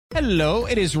Hello,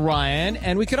 it is Ryan,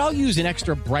 and we could all use an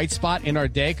extra bright spot in our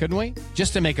day, couldn't we?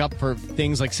 Just to make up for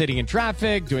things like sitting in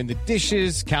traffic, doing the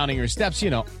dishes, counting your steps,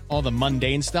 all the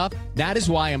mundane stuff. That is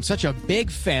why I'm such a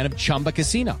big fan of Chumba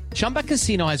Casino. Chumba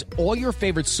Casino has all your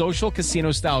favorite social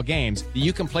casino-style games that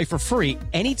you can play for free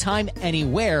anytime,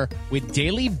 anywhere with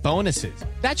daily bonuses.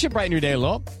 That should brighten your day a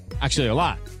little. Actually, a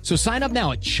lot. So sign up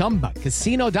now at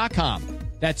ChumbaCasino.com.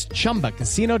 That's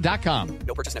ChumbaCasino.com.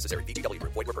 No purchase necessary. VGW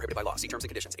Group. Void where prohibited by law. See terms and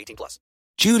conditions. 18+.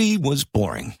 Judy was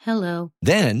boring. Hello.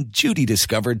 Then Judy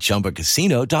discovered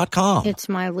ChumbaCasino.com. It's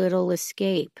my little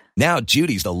escape. Now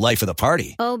Judy's the life of the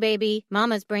party. Oh, baby,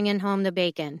 mama's bringing home the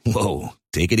bacon. Whoa,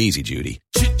 take it easy, Judy.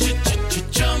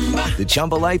 The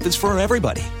Chumba life is for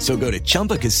everybody. So go to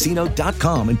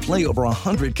ChumbaCasino.com and play over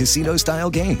 100 casino-style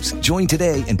games. Join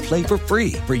today and play for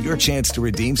free for your chance to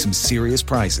redeem some serious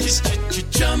prizes.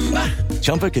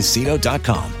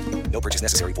 ChumbaCasino.com. No purchase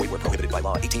necessary. Void where prohibited by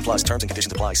law. 18+. Terms and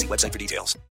conditions apply. See website for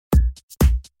details.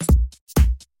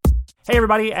 Hey,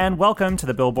 everybody, and welcome to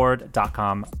the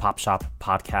Billboard.com Pop Shop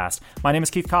Podcast. My name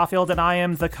is Keith Caulfield, and I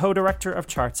am the co-director of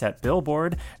charts at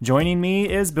Billboard. Joining me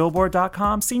is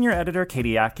Billboard.com senior editor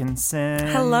Katie Atkinson.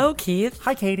 Hello, Keith.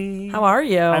 Hi, Katie. How are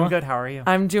you? I'm good. How are you?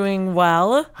 I'm doing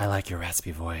well. I like your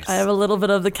raspy voice. I have a little bit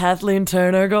of the Kathleen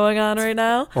Turner going on right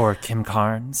now. Or Kim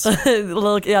Carnes.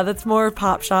 Yeah, that's more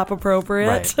pop shop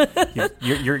appropriate. Right.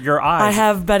 Your eyes. I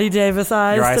have Betty Davis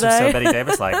eyes Your eyes today. are so Betty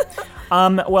Davis-like.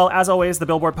 Well, as always, the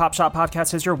Billboard Pop Shop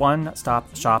Podcast is your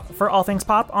one-stop shop for all things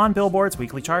pop on Billboard's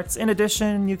weekly charts. In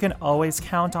addition, you can always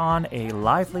count on a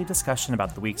lively discussion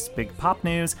about the week's big pop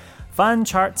news, fun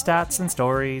chart stats and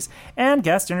stories, and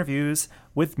guest interviews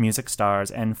with music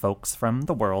stars and folks from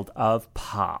the world of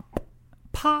pop.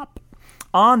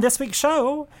 On this week's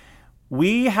show,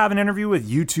 we have an interview with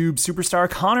YouTube superstar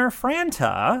Connor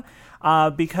Franta,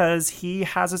 because he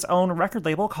has his own record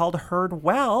label called Heard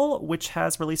Well, which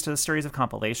has released a series of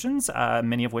compilations,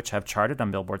 many of which have charted on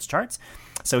Billboard's charts.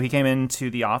 So he came into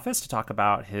the office to talk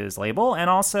about his label and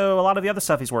also a lot of the other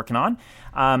stuff he's working on.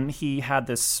 He had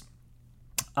this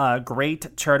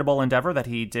great charitable endeavor that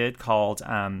he did called,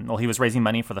 he was raising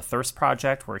money for the Thirst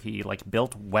Project, where he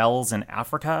built wells in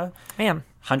Africa. Man.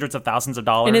 Hundreds of thousands of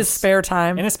dollars. In his spare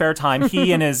time.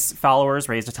 He and his followers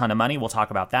raised a ton of money. We'll talk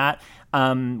about that.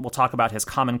 We'll talk about his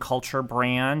Common Culture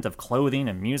brand of clothing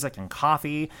and music and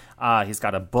coffee. He's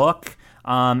got a book.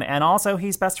 And also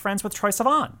he's best friends with Troye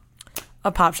Sivan.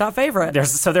 A pop shop favorite.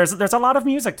 There's a lot of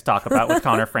music to talk about with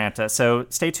Connor Franta. So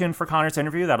stay tuned for Connor's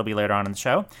interview. That'll be later on in the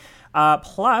show.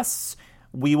 Plus,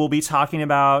 we will be talking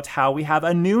about how we have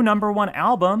a new #1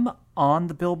 album on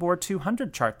the Billboard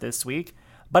 200 chart this week,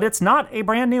 but it's not a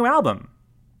brand new album.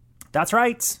 That's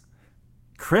right.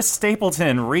 Chris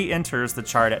Stapleton re-enters the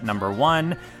chart at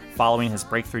 #1 following his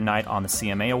breakthrough night on the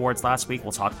CMA Awards last week.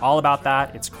 We'll talk all about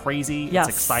that. It's crazy. Yes.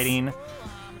 It's exciting.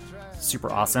 Super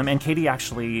awesome. And Katie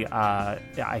actually,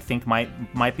 I think,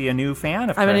 might be a new fan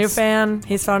of Chris. I'm a new fan.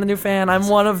 He's found a new fan. I'm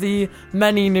one of the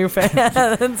many new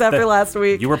fans after last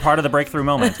week. You were part of the breakthrough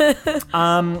moment.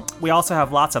 We also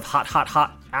have lots of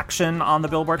hot action on the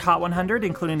Billboard Hot 100,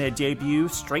 including a debut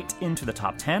straight into the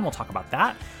top 10. We'll talk about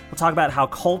that. We'll talk about how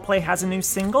Coldplay has a new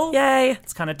single. Yay.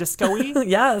 It's kind of disco-y.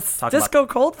 Yes. Disco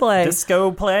Coldplay.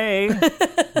 Disco play.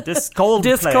 Discold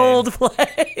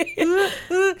play.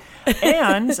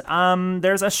 And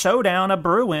there's a showdown, a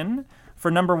brewing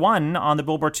for #1 on the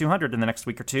Billboard 200 in the next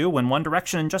week or two when One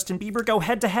Direction and Justin Bieber go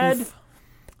head-to-head. Oof.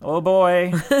 Oh,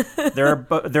 boy.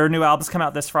 Their new albums come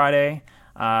out this Friday.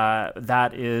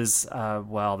 That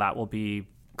will be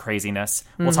craziness.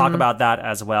 We'll talk about that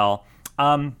as well.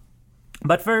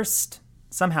 But first,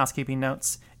 some housekeeping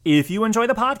notes. If you enjoy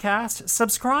the podcast,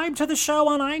 subscribe to the show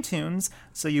on iTunes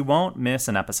so you won't miss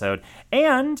an episode.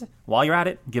 And while you're at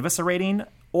it, give us a rating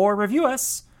or review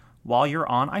us while you're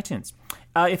on iTunes.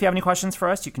 If you have any questions for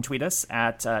us, you can tweet us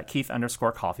at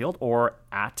Keith_Caulfield or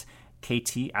at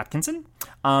KT Atkinson.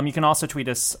 You can also tweet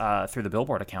us through the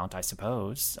Billboard account, I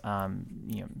suppose.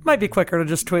 Might be quicker to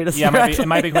just tweet us. Yeah, it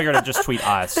might be quicker to just tweet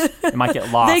us. It might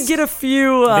get lost. They get a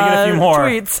few more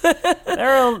tweets.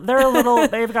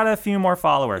 They've got a few more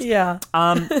followers. Yeah.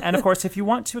 And of course, if you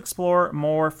want to explore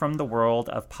more from the world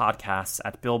of podcasts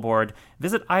at Billboard,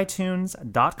 visit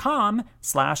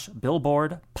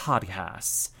itunes.com/Billboard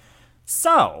Podcasts.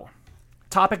 So,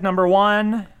 topic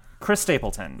 #1. Chris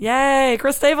Stapleton. Yay,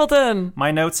 Chris Stapleton. My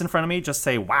notes in front of me just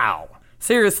say, wow.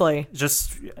 Seriously.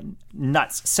 Just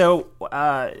nuts. So,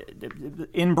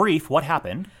 in brief, what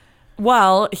happened?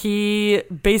 Well, he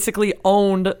basically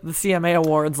owned the CMA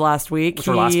Awards last week. Which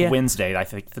were last Wednesday, I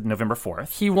think, November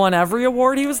 4th. He won every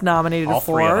award he was nominated All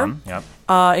for. three of them, yep.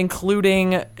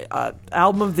 Including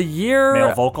Album of the Year,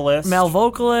 Male vocalist,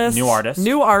 New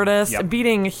Artist, yep.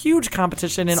 Beating huge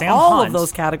competition in Sam all Hunt, of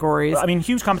those categories. I mean,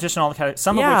 huge competition in all the categories,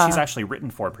 some of which he's actually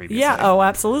written for previously. Yeah, oh,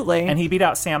 absolutely. And he beat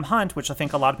out Sam Hunt, which I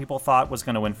think a lot of people thought was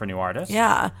going to win for New Artist.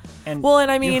 Yeah. And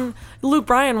I mean, Luke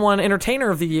Bryan won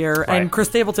Entertainer of the Year, and Chris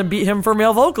Stapleton beat him for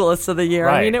Male Vocalist of the Year.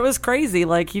 Right. I mean, it was crazy.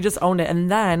 Like, he just owned it.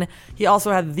 And then he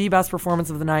also had the best performance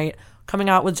of the night, coming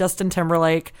out with Justin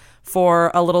Timberlake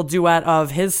for a little duet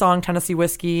of his song Tennessee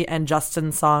Whiskey and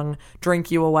Justin's song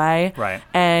Drink You Away. Right.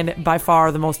 And by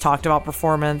far the most talked about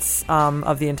performance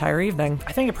of the entire evening.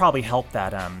 I think it probably helped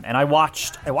that. And I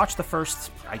watched the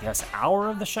first, I guess, hour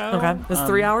of the show. Okay. It was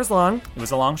 3 hours long. It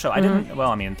was a long show. I didn't.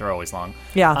 Well, I mean, they're always long.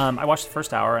 Yeah. I watched the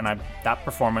first hour, and that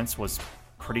performance was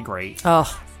pretty great.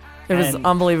 Oh, it was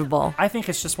unbelievable. I think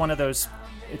it's just one of those.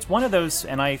 It's one of those,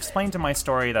 and I explained in my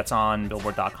story that's on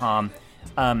Billboard.com.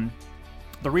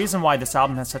 The reason why this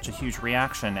album has such a huge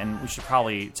reaction, and we should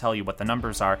probably tell you what the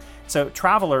numbers are. So,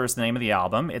 Traveler is the name of the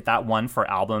album. That won for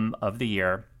Album of the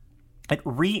Year. It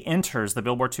re-enters the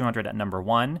Billboard 200 at number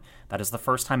 1. That is the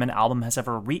first time an album has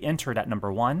ever re-entered at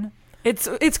number 1.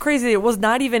 It's crazy. It was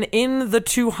not even in the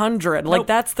 200. Like,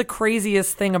 that's the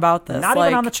craziest thing about this. Not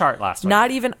even on the chart last week. Not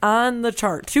even on the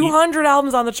chart. 200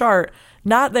 albums on the chart.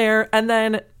 Not there. And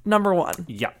then number 1.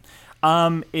 Yeah.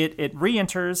 It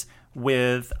re-enters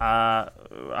with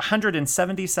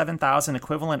 177,000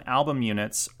 equivalent album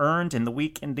units earned in the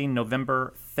week ending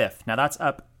November 5th. Now, that's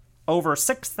up over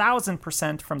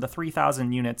 6,000% from the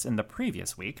 3,000 units in the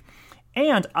previous week.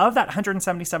 And of that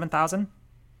 177,000,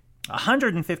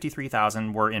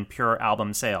 153,000 were in pure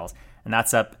album sales. And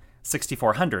that's up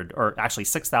 6,400, or actually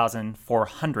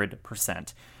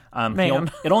 6,400%.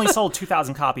 It only sold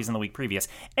 2,000 copies in the week previous.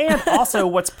 And also,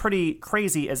 what's pretty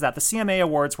crazy is that the CMA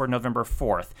Awards were November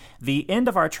 4th. The end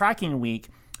of our tracking week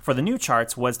for the new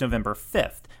charts was November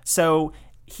 5th. So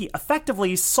he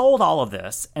effectively sold all of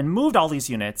this and moved all these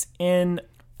units in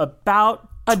about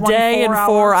a day and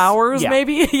 4 hours,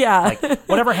 maybe? Yeah. Like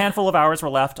whatever handful of hours were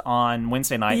left on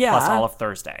Wednesday night plus all of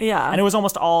Thursday. Yeah. And it was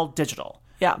almost all digital.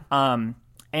 Yeah.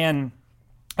 And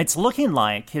it's looking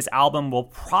like his album will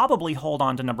probably hold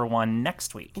on to number 1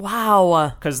 next week.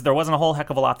 Wow. Because there wasn't a whole heck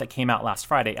of a lot that came out last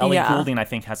Friday. Ellie Goulding, I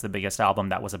think, has the biggest album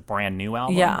that was a brand new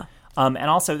album. Yeah. And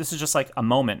also, this is just like a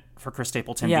moment for Chris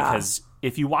Stapleton because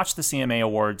if you watch the CMA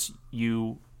Awards,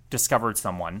 you discovered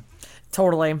someone.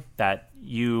 Totally. That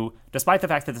you, despite the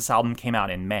fact that this album came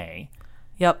out in May.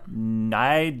 Yep.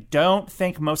 I don't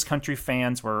think most country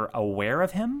fans were aware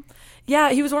of him.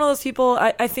 Yeah, he was one of those people,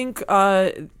 I think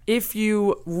if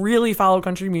you really follow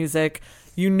country music,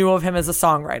 you knew of him as a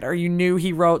songwriter. You knew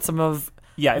he wrote some of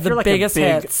if the you're like biggest a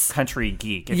big hits. Country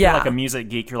geek. If you're like a music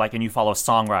geek, you're like, and you follow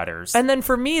songwriters. And then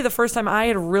for me, the first time I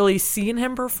had really seen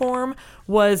him perform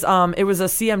was it was a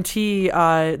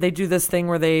CMT. They do this thing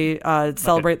where they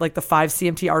celebrate like the 5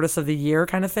 CMT Artists of the Year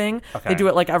kind of thing. Okay. They do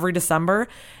it like every December.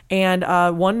 And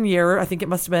one year, I think it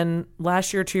must have been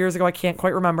last year, 2 years ago, I can't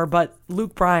quite remember, but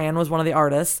Luke Bryan was one of the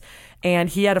artists. And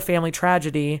he had a family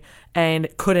tragedy and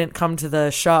couldn't come to the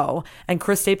show. And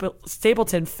Chris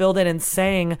Stapleton filled in and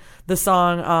sang the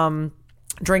song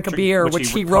Drink a Beer, which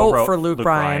he wrote for Luke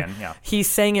Bryan. Yeah. He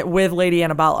sang it with Lady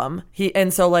Antebellum.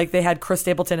 So like they had Chris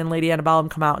Stapleton and Lady Antebellum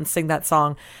come out and sing that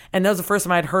song. And that was the first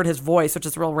time I'd heard his voice, which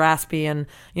is real raspy. And,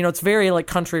 it's very like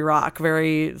country rock,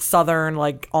 very Southern,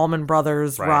 like Allman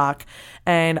Brothers rock.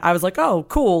 And I was like, oh,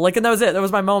 cool. Like, and that was it. That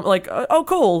was my moment. Like, oh,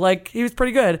 cool. Like, he was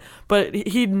pretty good. But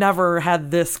he'd never had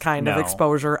this kind of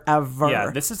exposure ever.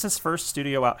 Yeah, this is his first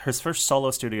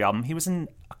solo studio album. He was in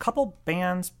a couple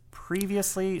bands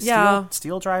previously.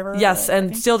 Steel Driver? Yes,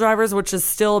 and Steel Drivers, which is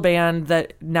still a band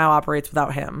that now operates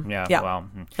without him. Yeah. Well.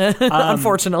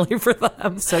 Unfortunately for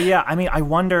them. So, yeah, I mean, I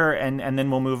wonder, and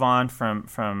then we'll move on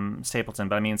from Stapleton,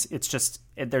 but I mean,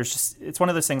 it's one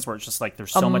of those things where it's just like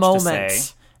there's so much to say.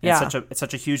 Yeah. It's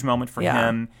such a huge moment for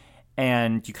him,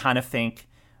 and you kind of think,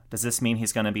 does this mean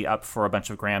he's going to be up for a bunch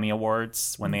of Grammy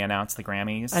Awards when they announce the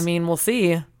Grammys? I mean, we'll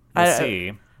see. We'll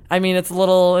see. I mean, it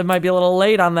might be a little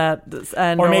late on that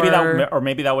end. Or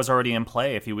maybe that was already in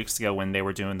play a few weeks ago when they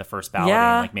were doing the first balloting.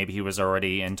 Yeah. Like maybe he was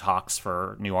already in talks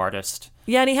for new artist.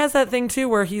 Yeah, and he has that thing too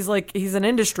where he's an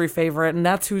industry favorite, and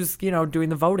that's who's, doing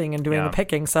the voting and doing the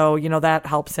picking. So, that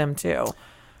helps him too.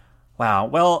 Wow.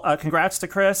 Well, congrats to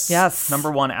Chris. Yes.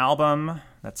 Number 1 album.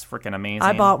 That's freaking amazing.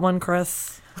 I bought one,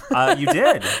 Chris. You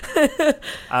did.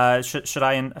 Should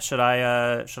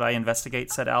I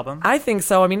investigate said album? I think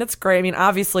so. I mean, it's great. I mean,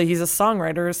 obviously he's a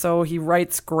songwriter, so he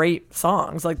writes great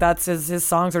songs. Like that's his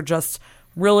songs are just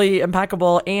really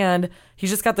impeccable, and he's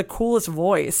just got the coolest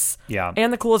voice. Yeah.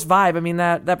 And the coolest vibe. I mean,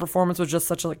 that performance was just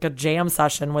such a jam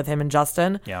session with him and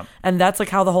Justin. Yeah. And that's like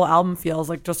how the whole album feels,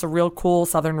 like just a real cool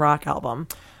Southern rock album.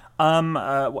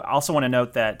 I also want to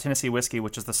note that Tennessee Whiskey,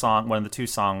 which is one of the two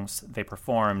songs they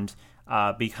performed,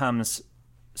 becomes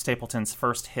Stapleton's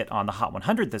first hit on the Hot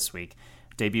 100 this week.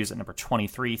 Debuts at number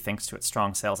 23 thanks to its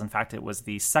strong sales. In fact, it was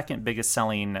the second biggest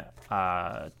selling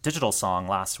digital song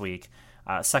last week,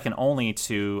 second only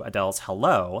to Adele's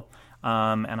Hello.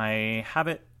 And I have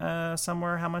it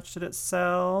somewhere. How much did it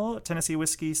sell? Tennessee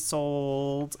Whiskey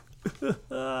sold a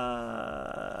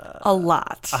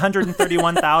lot.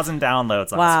 131,000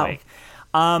 downloads last Wow. week.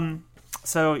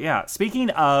 So yeah, speaking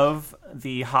of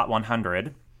the Hot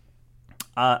 100,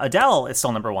 Adele is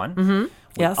still number one. Mm-hmm.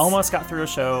 Yes. Almost got through a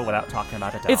show without talking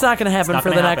about Adele. It's not going to happen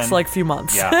for the next few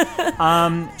months. Yeah.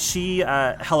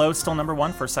 Hello's still number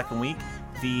one for a second week.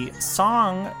 The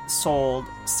song sold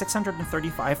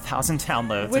 635,000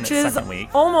 downloads in its second week.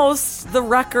 Almost the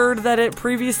record that it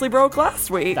previously broke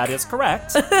last week. That is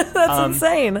correct. That's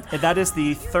insane. That is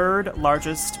the third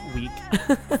largest week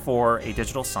for a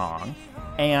digital song,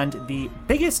 and the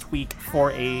biggest week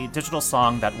for a digital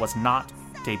song that was not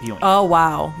debuting. Oh,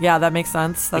 wow. Yeah, that makes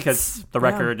sense. Because the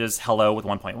record is Hello with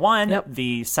 1.1. Yep.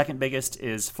 The second biggest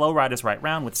is Flow Rida's Right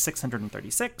Round with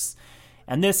 636.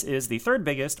 And this is the third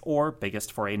biggest or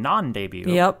biggest for a non-debut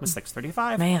with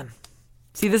 635. Man.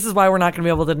 See, this is why we're not going to be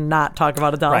able to not talk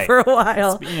about Adele for a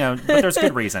while. But there's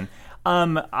good reason.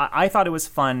 I thought it was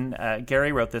fun.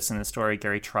 Gary wrote this in the story.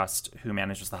 Gary Trust, who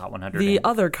manages the Hot 100. The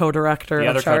other co-director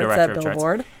of charts at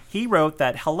Billboard. He wrote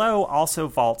that Hello also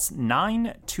vaults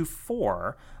 9 to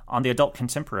 4 on the adult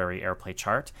contemporary airplay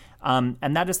chart. And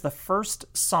that is the first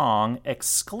song,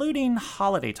 excluding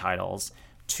holiday titles,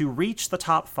 to reach the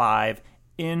top 5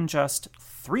 in just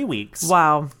 3 weeks.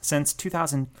 Wow. Since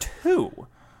 2002.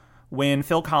 When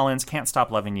Phil Collins' Can't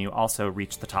Stop Loving You also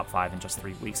reached the top 5 in just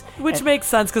 3 weeks. Which makes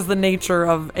sense because the nature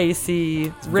of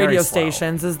AC radio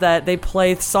stations is that they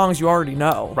play songs you already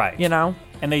know. Right. You know?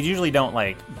 And they usually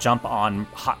don't, jump on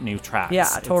hot new tracks. Yeah,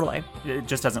 totally. It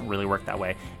just doesn't really work that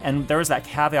way. And there was that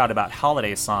caveat about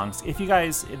holiday songs. If you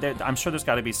guys, I'm sure there's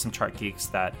got to be some chart geeks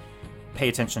that pay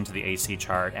attention to the AC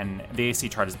chart, and the AC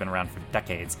chart has been around for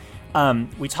decades.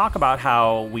 We talk about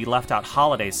how we left out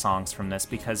holiday songs from this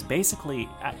because basically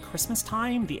at Christmas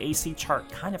time, the AC chart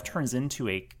kind of turns into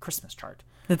a Christmas chart.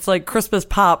 It's like Christmas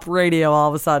pop radio all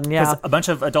of a sudden, yeah. Because a bunch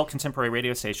of adult contemporary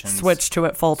radio stations switched to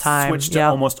it full time. Switched to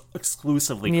almost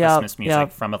exclusively Christmas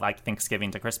music from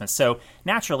Thanksgiving to Christmas. So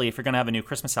naturally, if you're going to have a new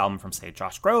Christmas album from, say,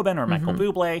 Josh Groban or Michael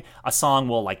Bublé, a song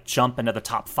will jump into the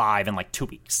top 5 in 2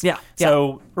 weeks. Yeah.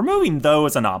 So removing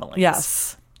those anomalies.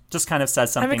 Yes. Just kind of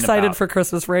says something. I'm excited about, for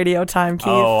Christmas radio time, Keith.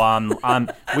 Oh,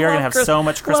 we are going to have so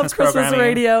much Christmas programming.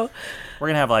 Radio. We're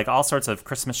going to have all sorts of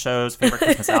Christmas shows, favorite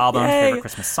Christmas albums, favorite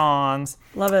Christmas songs.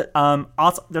 Love it.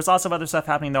 There's also other stuff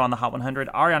happening, though, on the Hot 100.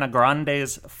 Ariana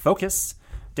Grande's Focus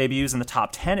debuts in the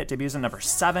top 10. It debuts at number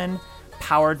 7,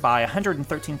 powered by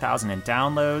 113,000 in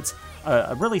downloads.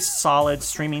 A really solid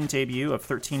streaming debut of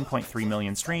 13.3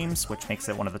 million streams, which makes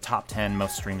it one of the top 10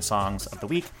 most streamed songs of the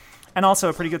week. And also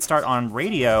a pretty good start on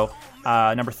radio,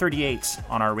 number 38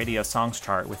 on our radio songs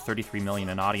chart with 33 million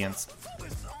in audience.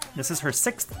 This is her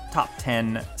 6th top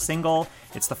 10 single.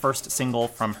 It's the first single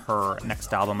from her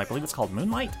next album. I believe it's called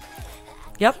Moonlight.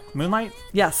 Yep. Moonlight?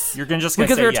 Yes. You're just going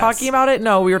to because say we were yes. talking about it?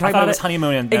 No, we were talking I thought about it was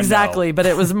Honeymoon and exactly, no. But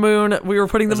it was moon. We were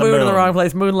putting the moon in the wrong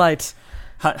place. Moonlight.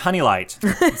 Honeylight.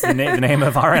 It's the name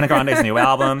of Ariana Grande's new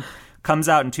album. Comes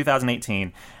out in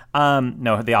 2018.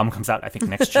 No, the album comes out, I think,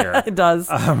 next year. It does.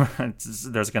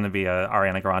 There's going to be a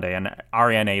Ariana Grande and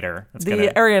Arianator.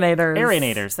 Arianators.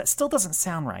 Arianators. That still doesn't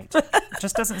sound right. It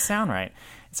just doesn't sound right.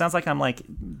 It sounds like I'm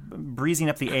breezing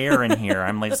up the air in here.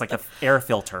 I'm just like an air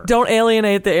filter. Don't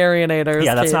alienate the Arianators.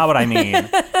 Yeah, that's Kate. not what I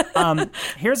mean.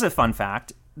 Here's a fun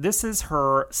fact. This is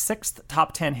her 6th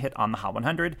top 10 hit on the Hot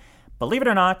 100. Believe it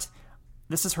or not,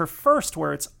 this is her first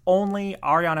where it's only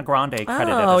Ariana Grande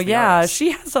credited as the artist.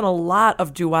 She has done a lot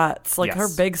of duets. Her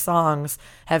big songs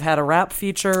have had a rap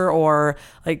feature or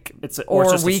Weekend, or it's her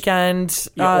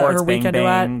Bang Weekend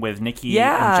Bang duet with Nicki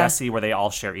and Jessie, where they all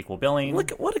share equal billing.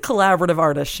 Look what a collaborative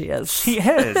artist she is. She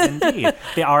is indeed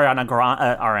the Ariana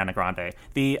Grande,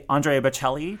 the Andrea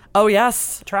Bocelli. Oh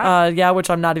yes, track. which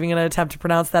I'm not even going to attempt to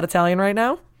pronounce that Italian right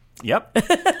now. Yep.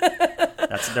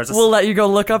 We'll let you go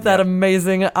look up that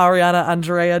amazing Ariana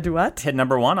Andrea duet. Hit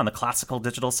number 1 on the classical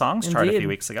digital songs chart a few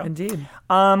weeks ago. Indeed.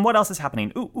 What else is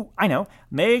happening? I know.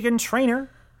 Meghan Trainor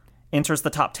enters the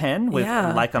top 10 with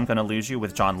Like I'm Gonna Lose You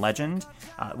with John Legend,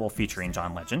 featuring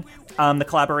John Legend. The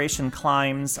collaboration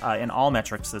climbs in all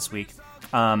metrics this week.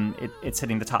 It's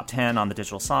hitting the top 10 on the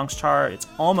digital songs chart. It's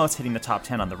almost hitting the top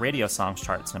 10 on the radio songs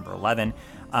chart. It's number 11.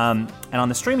 And on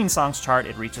the streaming songs chart,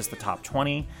 it reaches the top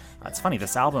 20. It's funny,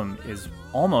 this album is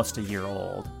almost a year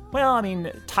old. Well, I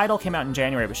mean, Tidal came out in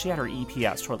January, but she had her EP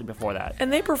out shortly before that.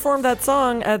 And they performed that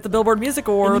song at the Billboard Music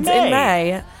Awards in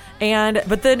May.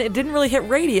 But then it didn't really hit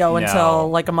radio until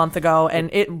like a month ago.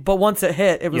 But once it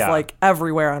hit, it was like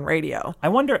everywhere on radio. I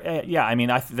wonder,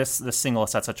 this single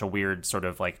has had such a weird sort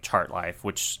of like chart life,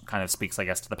 which kind of speaks, I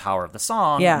guess, to the power of the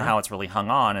song and how it's really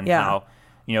hung on and how,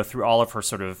 through all of her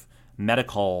sort of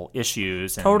medical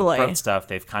issues and throat stuff,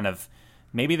 they've kind of,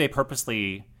 maybe they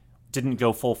purposely didn't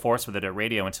go full force with it at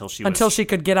radio until she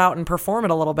could get out and perform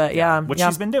it a little bit. Which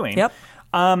she's been doing. Yep.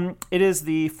 It is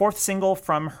the 4th single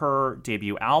from her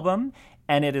debut album,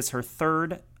 and it is her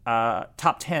 3rd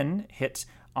top 10 hit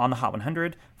on the Hot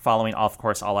 100, following, of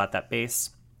course, All About That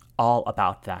Bass. All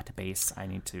About That Bass. I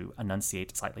need to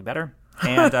enunciate slightly better.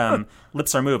 And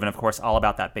Lips Are Movin', of course, All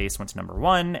About That Bass went to number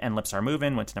 1, and Lips Are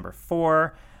Movin' went to number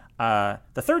 4. The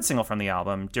 3rd single from the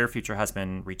album, Dear Future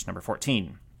Husband, reached number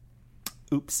 14.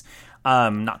 Oops.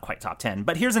 Not quite top 10.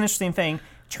 But here's an interesting thing.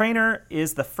 Trainor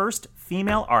is the first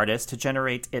female artist to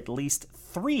generate at least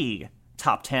 3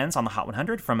 top 10s on the Hot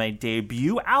 100 from a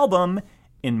debut album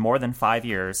in more than 5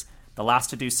 years. The last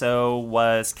to do so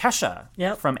was Kesha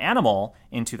from Animal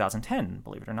in 2010,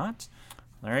 believe it or not.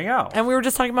 There you go. And we were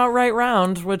just talking about Right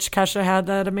Round, which Kesha had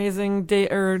that amazing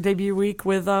debut week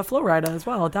with Flo Rida as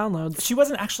well, downloads. She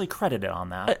wasn't actually credited on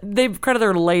that. They credited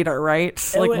her later, right?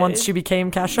 Once she became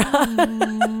Kesha.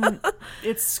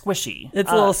 It's squishy.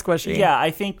 It's a little squishy. Yeah, I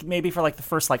think maybe for like the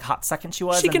first like hot second she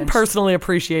was. She can personally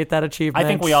appreciate that achievement. I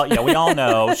think we all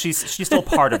know she's still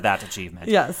part of that achievement.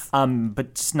 Yes.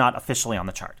 But just not officially on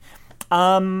the chart.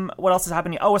 What else is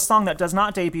happening? A song that does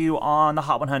not debut on the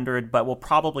Hot 100, but will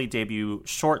probably debut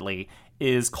shortly,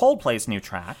 is Coldplay's new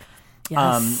track,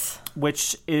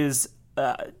 which is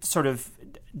sort of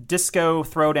disco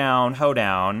throwdown,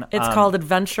 hoedown. It's called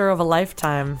Adventure of a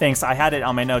Lifetime. Thanks. I had it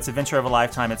on my notes. Adventure of a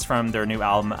Lifetime. It's from their new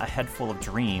album, A Head Full of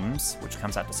Dreams, which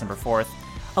comes out December 4th.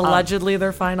 Allegedly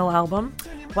their final album.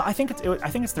 Well, I think it's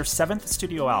their 7th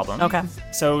studio album. Okay.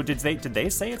 So did they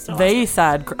say it's their They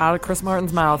said out of Chris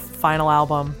Martin's mouth, final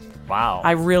album. Wow.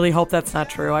 I really hope that's not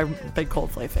true. I'm a big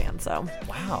Coldplay fan, so.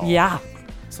 Wow. Yeah.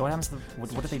 So what happens? What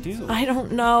do they do? I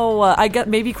don't know. I get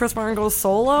maybe Chris Martin goes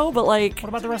solo, but like. What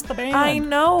about the rest of the band? I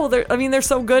know. They're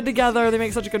so good together. They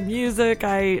make such good music.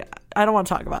 I don't want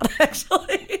to talk about it,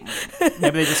 actually.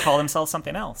 Maybe they just call themselves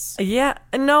something else. Yeah.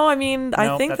 No, I mean,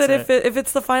 I think that if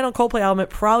it's the final Coldplay album, it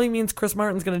probably means Chris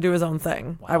Martin's going to do his own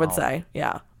thing, I would say.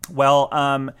 Yeah. Well,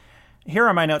 here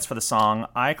are my notes for the song.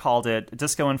 I called it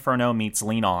Disco Inferno meets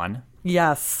Lean On.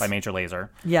 Yes. By Major Lazer.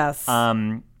 Yes.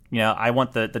 I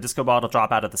want the disco ball to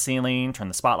drop out of the ceiling, turn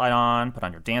the spotlight on, put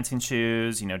on your dancing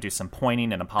shoes, do some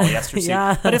pointing in a polyester suit.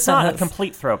 Yes. But it's not a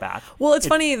complete throwback. Well, it's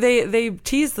funny. They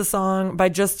teased the song by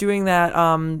just doing that,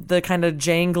 the kind of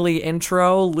jangly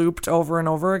intro looped over and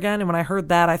over again. And when I heard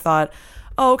that, I thought,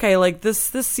 oh, okay, like this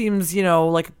seems,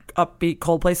 like upbeat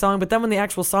Coldplay song. But then when the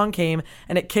actual song came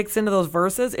and it kicks into those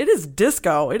verses, it is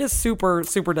disco. It is super,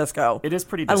 super disco. It is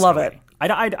pretty disco. I love it.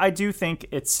 I do think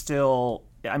it's still...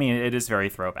 I mean, it is very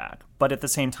throwback, but at the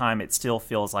same time, it still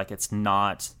feels like it's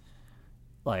not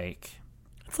like...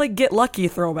 It's like Get Lucky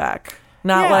throwback.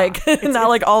 Not like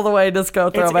all the way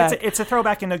disco throwback. It's a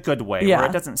throwback in a good way, where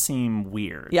it doesn't seem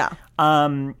weird. Yeah.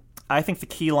 I think the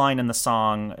key line in the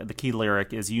song, the key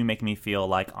lyric is, "You make me feel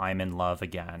like I'm in love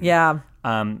again." Yeah.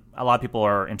 A lot of people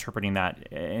are interpreting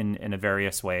that in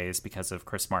various ways because of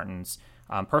Chris Martin's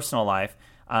personal life.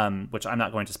 Which I'm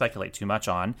not going to speculate too much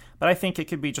on, but I think it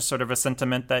could be just sort of a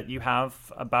sentiment that you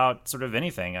have about sort of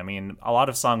anything. I mean, a lot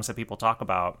of songs that people talk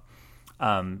about,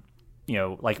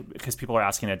 like, because people are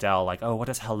asking Adele, like, oh, what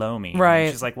does hello mean? Right.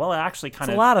 And she's like, well, it actually kind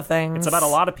of... a lot of things. It's about a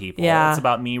lot of people. Yeah. It's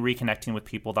about me reconnecting with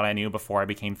people that I knew before I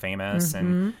became famous. Mm-hmm.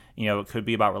 And, it could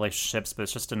be about relationships, but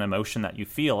it's just an emotion that you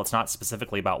feel. It's not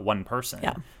specifically about one person.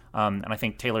 Yeah. And I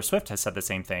think Taylor Swift has said the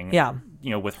same thing. Yeah.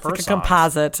 With her like a songs.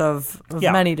 composite of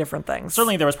many different things.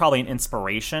 Certainly there was probably an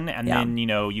inspiration, and then,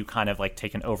 you kind of like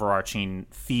take an overarching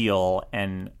feel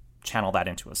and channel that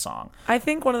into a song. I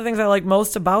think one of the things I like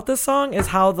most about this song is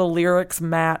how the lyrics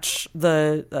match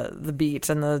the beat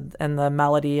and the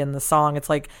melody and the song. It's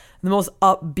like the most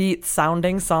upbeat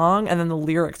sounding song, and then the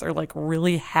lyrics are like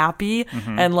really happy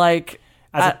and like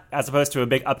As opposed to a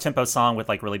big up-tempo song with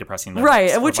like really depressing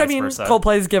lyrics. Right, which I mean, versa.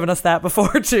 Coldplay's given us that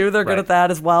before too. They're good Right. at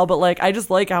that as well. But like, I just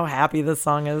like how happy this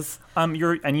song is.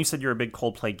 You said you're a big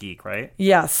Coldplay geek, right?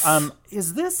 Yes.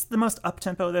 Is this the most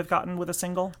up-tempo they've gotten with a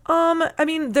single? I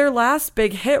mean, their last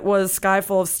big hit was "Sky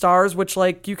Full of Stars," which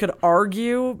like you could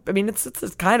argue. I mean, it's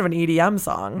kind of an EDM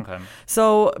song. Okay.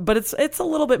 So, but it's a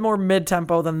little bit more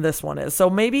mid-tempo than this one is. So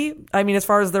maybe, I mean, as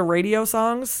far as their radio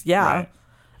songs, yeah. Right.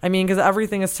 I mean, because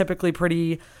everything is typically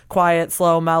pretty quiet,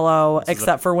 slow, mellow,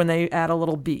 except for when they add a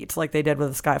little beat, like they did with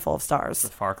 "A Sky Full of Stars." The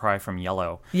far cry from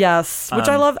Yellow. Yes, which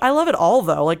I love. I love it all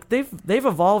though. Like they've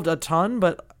evolved a ton,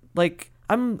 but like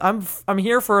I'm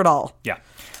here for it all. Yeah.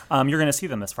 You're going to see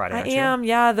them this Friday, aren't you? I am.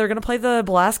 Yeah, they're going to play the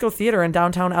Belasco Theater in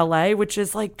downtown LA, which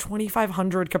is like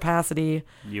 2,500 capacity.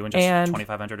 You and just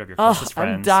 2,500 of your closest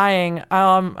friends. I'm dying.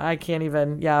 I can't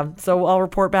even. Yeah. So I'll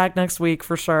report back next week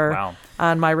for sure. Wow.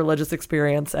 On my religious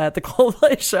experience at the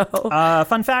Coldplay show.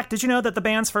 Fun fact, did you know that the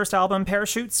band's first album,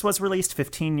 Parachutes, was released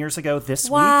 15 years ago this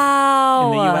week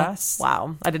in the U.S.?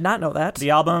 Wow. I did not know that. The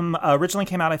album originally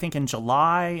came out, I think, in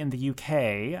July in the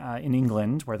UK, in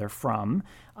England, where they're from,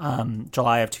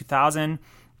 July of 2000.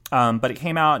 But it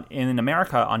came out in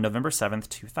America on November 7th,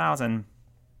 2000.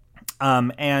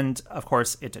 And, of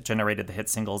course, it generated the hit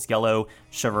singles Yellow,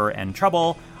 Shiver, and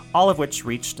Trouble, all of which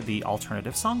reached the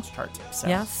alternative songs chart. So,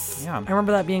 Yes. Yeah. I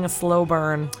remember that being a slow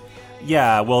burn.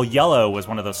 Yeah, well, Yellow was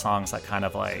one of those songs that kind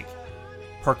of like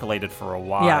percolated for a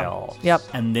while. Yeah. Yep.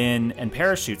 And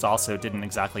Parachutes also didn't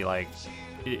exactly like,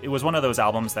 it was one of those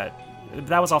albums that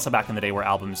was also back in the day where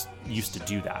albums used to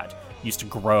do that. Used to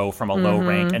grow from a low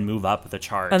rank and move up the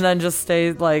chart. And then just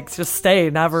stay,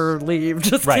 never leave.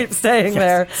 Just Right. keep staying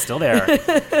there. Still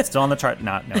there. Still on the chart.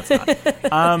 No, it's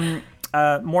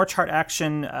not. More chart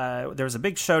action. There was a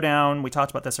big showdown. We talked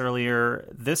about this earlier.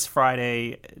 This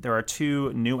Friday, there are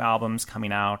 2 new albums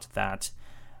coming out that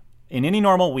in any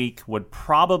normal week would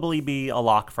probably be a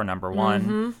lock for number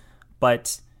 1.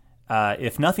 But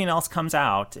if nothing else comes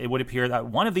out, it would appear that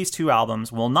one of these 2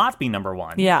 albums will not be number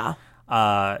 1. Yeah.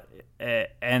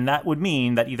 And that would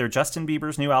mean that either Justin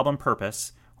Bieber's new album,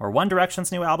 Purpose, or One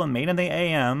Direction's new album, Made in the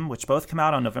AM, which both come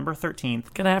out on November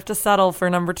 13th. Gonna have to settle for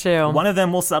number 2. One of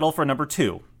them will settle for number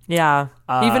 2. Yeah.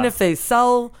 Even if they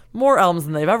sell more albums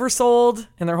than they've ever sold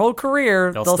in their whole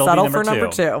career, they'll still settle be for number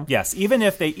 2. Yes, even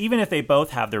if they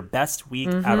both have their best week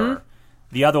ever,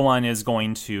 the other one is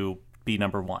going to be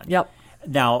number 1. Yep.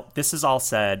 Now, this is all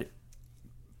said,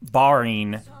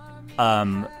 barring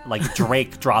like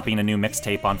Drake dropping a new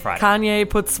mixtape on Friday. Kanye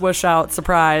puts Swish out,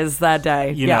 surprise, that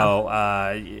day. You know,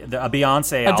 a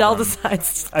Beyonce album. Adele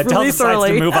decides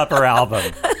to move up her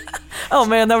album. Oh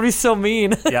man, that would be so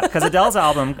mean. Yeah, because Adele's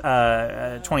album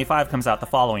 25 comes out the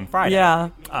following Friday. Yeah.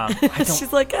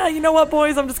 She's like, you know what,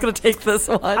 boys? I'm just going to take this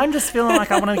one. I'm just feeling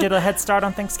like I want to get a head start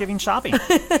on Thanksgiving shopping.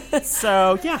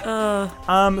 So yeah.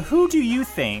 Who do you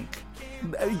think?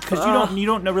 Because you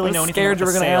don't really know anything about the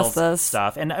sales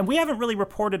stuff, and we haven't really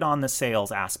reported on the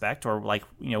sales aspect or like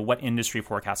what industry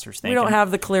forecasters think. We don't have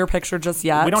the clear picture just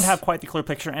yet. We don't have quite the clear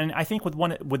picture, and I think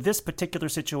with this particular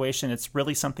situation, it's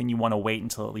really something you want to wait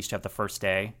until at least you have the first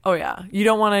day. Oh yeah, you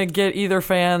don't want to get either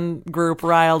fan group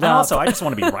riled up. And also, I just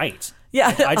want to be right.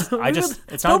 Yeah, I just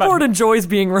it's not Billboard about, enjoys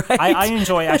being right. I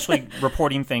enjoy actually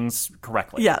reporting things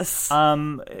correctly. Yes.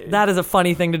 That is a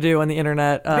funny thing to do on the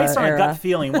internet. Based on era. a gut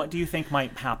feeling, what do you think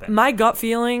might happen? My gut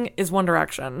feeling is One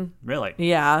Direction. Really?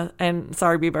 Yeah, and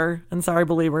sorry Bieber, and sorry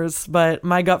Believers, but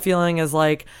my gut feeling is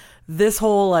like this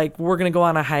whole like we're gonna go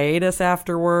on a hiatus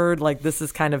afterward. Like this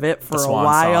is kind of it for a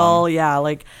while. Song. Yeah,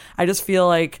 like I just feel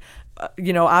like.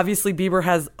 Obviously Bieber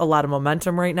has a lot of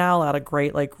momentum right now, a lot of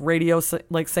great like radio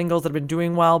like singles that have been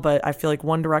doing well, but I feel like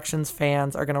One Direction's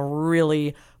fans are going to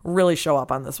really, really show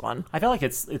up on this one. I feel like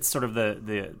it's sort of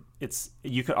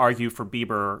you could argue for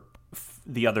Bieber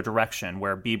the other direction,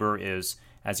 where Bieber is,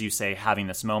 as you say, having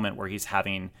this moment where he's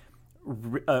having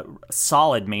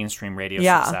solid mainstream radio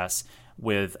success.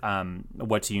 With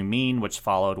What Do You Mean, which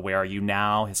followed Where Are You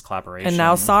Now, his collaboration. And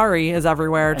now Sorry is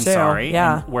everywhere, too. Sorry.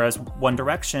 Yeah. And whereas One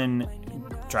Direction,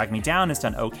 Drag Me Down, has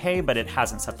done okay, but it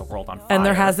hasn't set the world on fire. And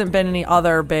there hasn't been any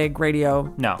other big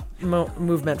radio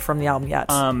movement from the album yet.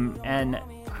 And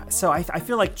so I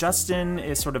feel like Justin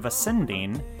is sort of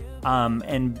ascending,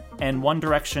 and One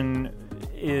Direction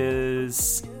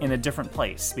is in a different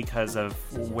place because of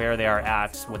where they are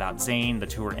at without Zayn. The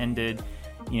tour ended.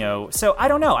 So I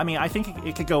don't know. I mean, I think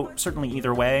it could go certainly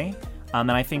either way. And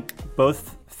I think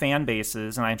both fan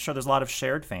bases, and I'm sure there's a lot of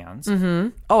shared fans.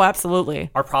 Mm-hmm. Oh, absolutely.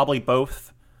 Are probably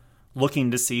both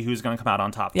looking to see who's going to come out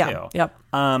on top too. Yep.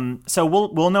 So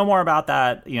we'll know more about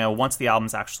that, once the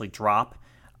albums actually drop.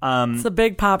 It's a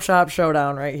big pop shop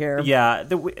showdown right here. Yeah,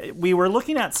 we were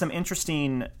looking at some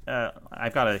interesting.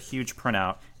 I've got a huge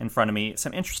printout in front of me.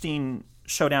 Some interesting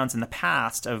showdowns in the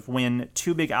past of when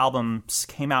two big albums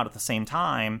came out at the same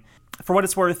time. For what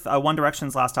it's worth, One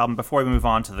Direction's last album, before we move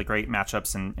on to the great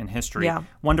matchups in history,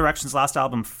 One Direction's last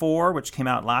album, 4, which came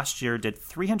out last year, did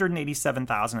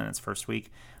 387,000 in its first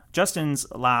week. Justin's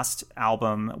last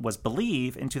album was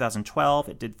Believe in 2012.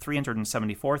 It did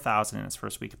 374,000 in its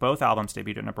first week. Both albums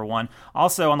debuted at number 1.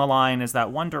 Also on the line is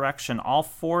that One Direction, all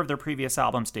 4 of their previous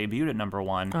albums debuted at number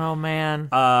 1. Oh, man.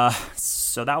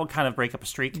 So that would kind of break up a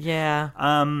streak. Yeah.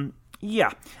 Yeah.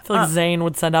 I feel like Zayn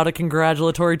would send out a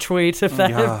congratulatory tweet if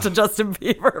that to Justin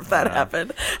Bieber if that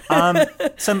happened.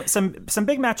 Some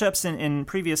big matchups in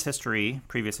previous history.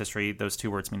 Previous history, those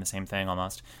two words mean the same thing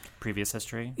almost. Previous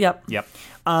history. Yep.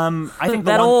 I think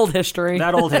old history.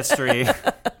 That old history.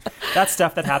 That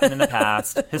stuff that happened in the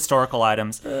past. Historical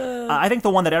items. I think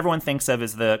the one that everyone thinks of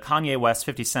is the Kanye West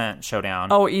 50 Cent showdown.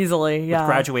 Oh, easily. Yeah. With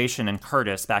Graduation and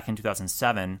Curtis back in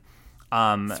 2007.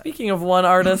 Speaking of one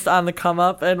artist on the come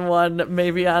up and one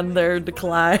maybe on their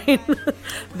decline,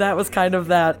 that was kind of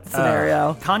that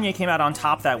scenario. Kanye came out on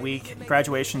top that week.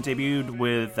 Graduation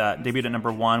debuted at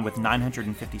number 1 with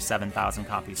 957,000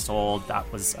 copies sold. That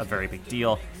was a very big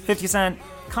deal. 50 Cent,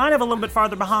 kind of a little bit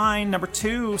farther behind. Number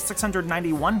 2,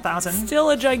 691,000. Still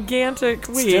a gigantic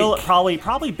week. Still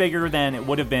probably bigger than it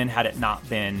would have been had it not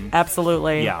been.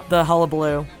 Absolutely. Yeah. The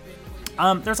hullabaloo.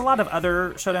 There's a lot of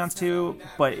other showdowns too,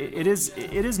 but it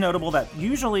is notable that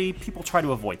usually people try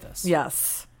to avoid this.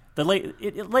 Yes. The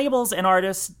labels and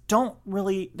artists don't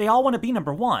really. They all want to be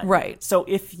number 1, right? So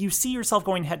if you see yourself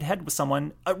going head to head with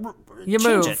someone, you change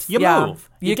move. It. You move.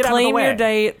 You get claim out of the way. your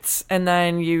dates, and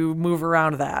then you move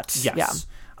around that. Yes.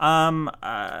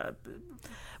 Yeah.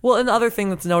 Well, and the other thing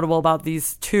that's notable about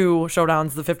these two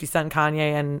showdowns, the 50 Cent,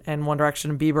 Kanye, and One Direction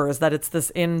and Bieber, is that it's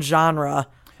this in-genre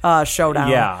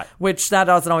showdown, which that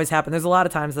doesn't always happen. There's a lot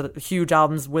of times that huge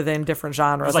albums within different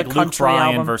genres, like country Luke Bryan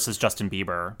album versus Justin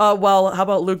Bieber. Well, how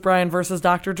about Luke Bryan versus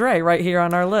Dr. Dre right here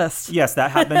on our list? Yes,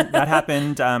 that happened. That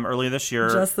happened earlier this year.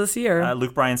 Just this year.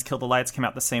 Luke Bryan's "Kill the Lights" came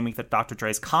out the same week that Dr.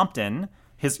 Dre's "Compton,"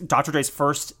 Dr. Dre's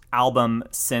first album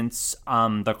since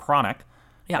The Chronic,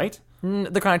 right?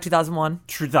 The Chronic 2001.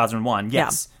 2001,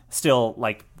 yes. Yeah. Still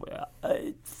like.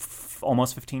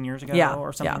 Almost 15 years ago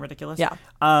or something ridiculous. Yeah.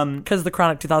 Because The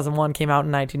Chronic 2001 came out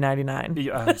in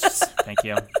 1999. Thank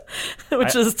you.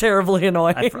 Which is terribly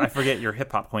annoying. I forget you're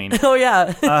hip-hop queen. Oh,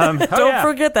 yeah. Don't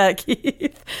forget that,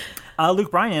 Keith. Luke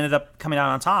Bryan ended up coming out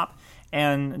on top,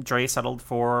 and Dre settled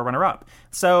for runner-up.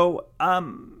 So,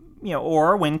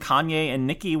 or when Kanye and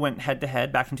Nicki went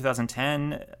head-to-head back in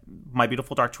 2010, My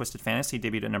Beautiful Dark Twisted Fantasy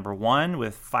debuted at number 1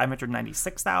 with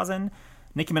 596,000.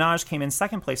 Nicki Minaj came in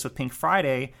second place with Pink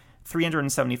Friday,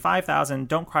 375,000.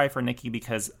 Don't cry for Nicki,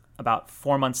 because about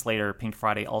 4 months later, Pink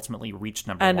Friday ultimately reached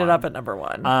number 1. Ended up at number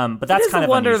 1. But that's kind of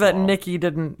a wonder unusual. that Nicki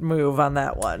didn't move on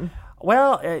that one.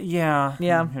 Well, yeah.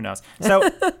 Who knows? So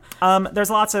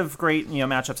there's lots of great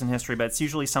matchups in history, but it's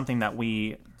usually something that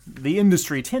the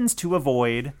industry tends to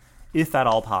avoid, if at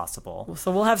all possible.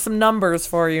 So we'll have some numbers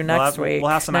for you next week. We'll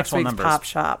have some next actual week's numbers. Pop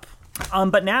Shop.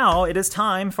 But now it is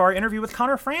time for our interview with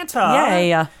Connor Franta.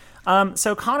 Yay.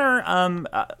 So Connor,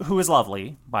 who is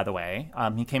lovely, by the way,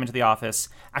 he came into the office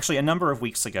actually a number of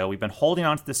weeks ago. We've been holding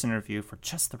on to this interview for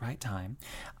just the right time.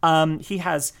 He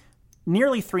has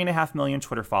nearly 3.5 million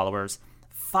Twitter followers,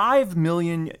 5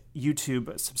 million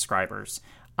YouTube subscribers.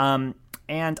 And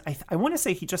I want to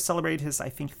say he just celebrated his,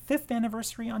 5th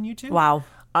anniversary on YouTube. Wow.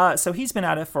 So he's been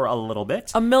at it for a little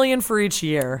bit. 1 million for each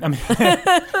year.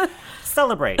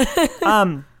 Celebrate.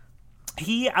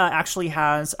 He actually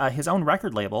has his own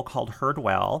record label called Heard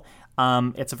Well.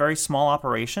 It's a very small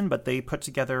operation, but they put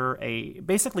together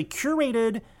basically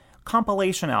curated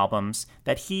compilation albums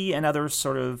that he and other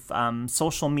sort of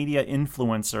social media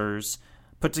influencers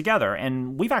put together.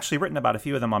 And we've actually written about a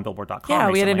few of them on Billboard.com Yeah,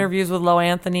 we had recently. interviews with Lo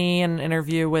Anthony and an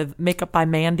interview with Makeup by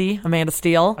Mandy, Amanda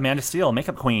Steele. Amanda Steele,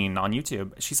 makeup queen on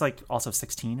YouTube. She's like also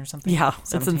 16 or something. Yeah,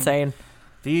 17. it's insane.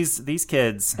 These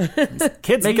kids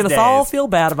making us days. all feel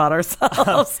bad about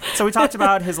ourselves. So we talked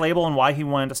about his label and why he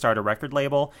wanted to start a record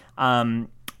label.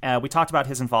 We talked about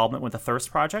his involvement with the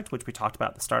Thirst Project, which we talked about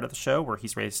at the start of the show, where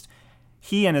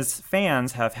he and his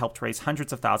fans have helped raise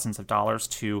hundreds of thousands of dollars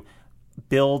to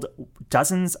build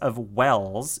dozens of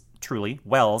wells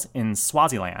in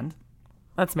Swaziland.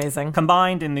 That's amazing.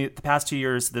 Combined in the past 2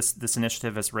 years, this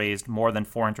initiative has raised more than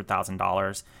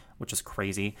 $400,000, which is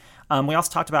crazy. We also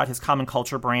talked about his common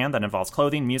culture brand that involves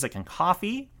clothing, music, and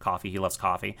coffee. He loves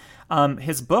coffee.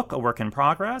 His book, A Work in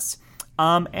Progress.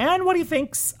 and what he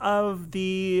thinks of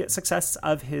the success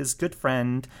of his good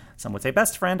friend, some would say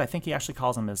best friend. I think he actually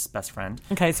calls him his best friend.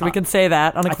 Okay, so we can say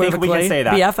that unequivocally. I think we can say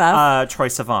that. BFF.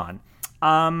 Troye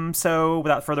Sivan. So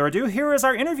without further ado, here is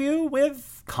our interview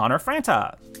with Connor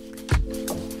Franta.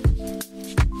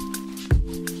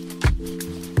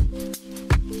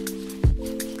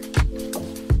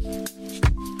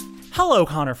 Hello,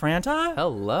 Connor Franta.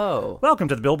 Hello. Welcome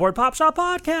to the Billboard Pop Shop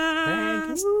Podcast.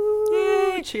 Thanks.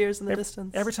 Yay, cheers in the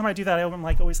distance. Every time I do that, I'm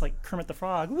always like Kermit the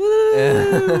Frog.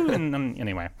 Woo!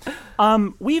 Anyway,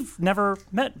 we've never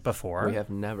met before. We have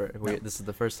never. This is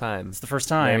the first time. It's the first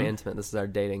time. Very intimate. This is our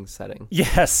dating setting.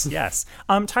 Yes.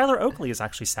 Tyler Oakley has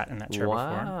actually sat in that chair before.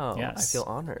 Wow. Yes. I feel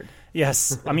honored.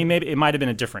 Yes. I mean, maybe it might have been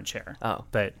a different chair. Oh.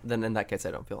 But then in that case,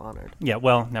 I don't feel honored. Yeah,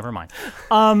 well, never mind.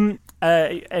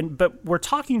 But we're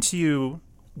talking to you,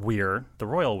 the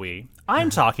royal we. I'm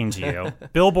talking to you,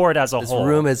 Billboard as a This whole. This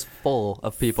room is full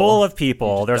of people. Full of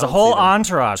people. There's a whole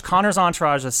entourage. Connor's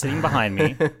entourage is sitting behind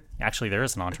me. Actually, there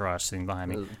is an entourage sitting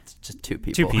behind me. It's just two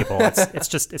people. Two people. It's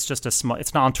just a small.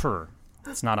 It's an entour.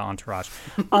 It's not an entourage.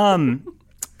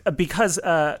 Because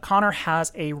Connor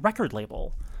has a record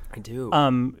label. I do.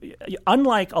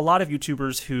 Unlike a lot of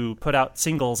YouTubers who put out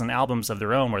singles and albums of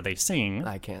their own where they sing.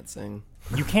 I can't sing.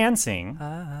 You can sing.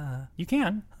 You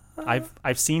can.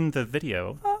 I've seen the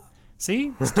video.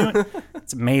 See?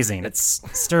 It's amazing. It's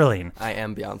sterling. I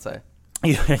am Beyonce.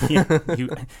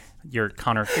 You're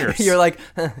Connor Fierce. You're like,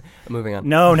 moving on.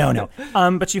 No.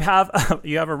 But you have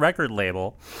a record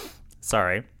label,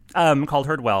 called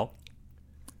Heard Well,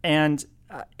 and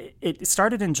it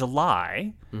started in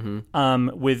July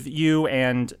with you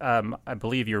and I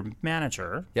believe your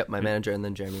manager. Yep, my manager, and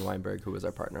then Jeremy Weinberg, who was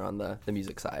our partner on the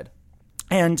music side.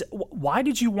 And why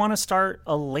did you want to start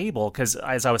a label? Because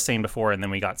as I was saying before, and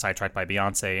then we got sidetracked by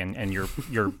Beyonce and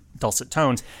your dulcet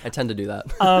tones. I tend to do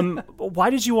that. Why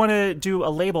did you want to do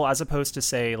a label as opposed to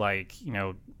say, like,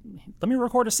 let me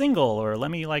record a single or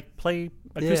let me play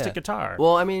acoustic guitar?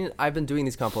 Well, I mean, I've been doing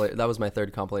these compilations. That was my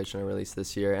third compilation I released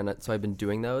this year, and so I've been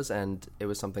doing those, and it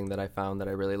was something that I found that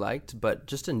I really liked. But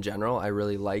just in general, I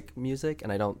really like music,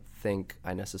 and I don't think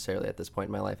I necessarily at this point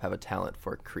in my life have a talent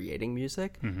for creating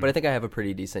music, but I think I have a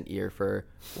pretty decent ear for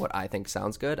what I think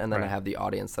sounds good, and then I have the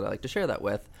audience that I like to share that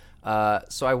with.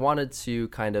 So I wanted to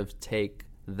kind of take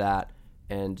that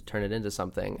and turn it into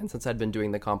something. And since I'd been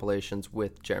doing the compilations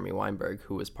with Jeremy Weinberg,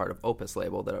 who was part of Opus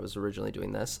label that I was originally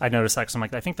doing this. I noticed that because I'm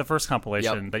like, I think the first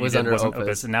compilation that you was did under wasn't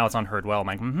Opus, and now it's on Heard Well. I'm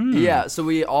like, Yeah, so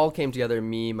we all came together,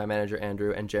 me, my manager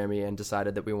Andrew, and Jeremy, and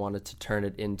decided that we wanted to turn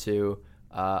it into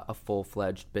a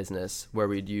full-fledged business where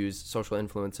we'd use social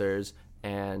influencers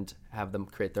and have them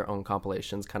create their own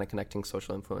compilations, kind of connecting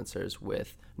social influencers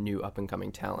with new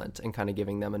up-and-coming talent and kind of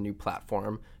giving them a new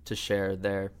platform to share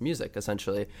their music,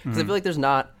 essentially. Because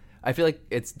I feel like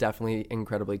it's definitely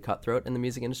incredibly cutthroat in the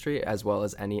music industry, as well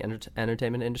as any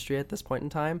entertainment industry at this point in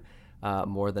time,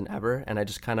 more than ever. And I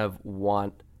just kind of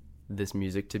want this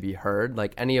music to be heard.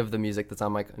 Like any of the music that's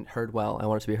on my Heard Well, I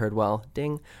want it to be heard well.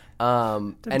 Ding.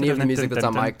 Any of the music that's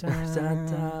on my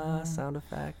sound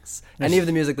effects. Any of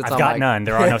the music that's I've on got my none.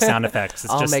 There are no sound effects.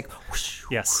 It's I'll just make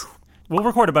yes. We'll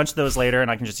record a bunch of those later,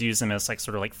 and I can just use them as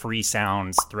free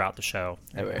sounds throughout the show.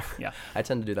 Anyway, yeah, I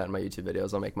tend to do that in my YouTube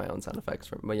videos. I'll make my own sound effects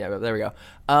but there we go.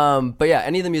 But yeah,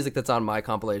 any of the music that's on my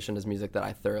compilation is music that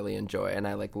I thoroughly enjoy and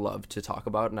I love to talk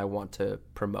about and I want to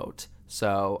promote.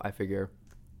 So I figure,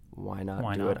 why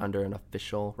not do it under an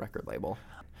official record label?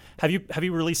 Have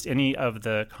you released any of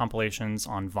the compilations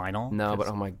on vinyl? No, but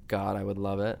oh my god, I would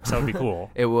love it. So it'd be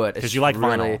cool. It would, because you like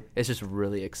vinyl. It's just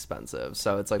really expensive,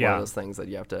 so it's one of those things that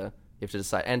you have to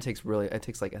decide, and it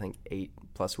takes I think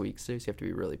 8+ weeks too, so you have to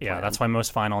be really planned. Yeah, that's why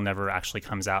most vinyl never actually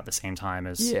comes out at the same time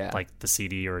as the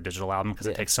CD or a digital album, because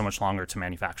it takes so much longer to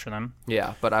manufacture them.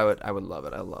 Yeah, but I would love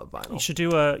it. I love vinyl.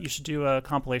 You should do a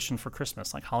compilation for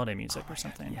Christmas, like holiday music or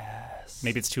something. Yes.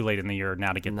 Maybe it's too late in the year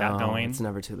now to get that going. It's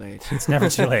never too late. It's never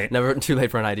too late. Never too late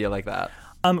for an idea like that.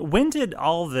 When did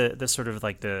all the sort of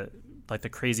the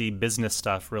crazy business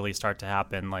stuff really start to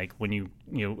happen? Like when you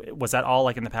was that all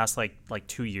in the past like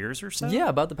 2 years or so? Yeah,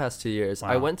 about the past 2 years. Wow.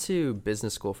 I went to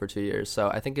business school for 2 years, so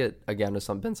I think it again has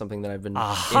been something that I've been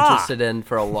interested in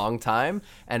for a long time,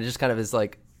 and it just kind of has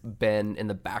been in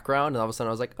the background, and all of a sudden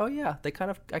I was like, oh yeah,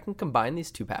 I can combine these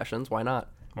two passions, why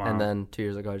not? Wow. And then 2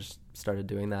 years ago I just started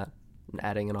doing that and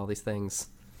adding in all these things,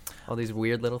 all these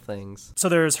weird little things. So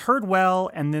there's Heard Well,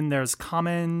 and then there's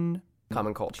Common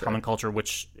Common culture. Common culture,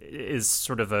 which is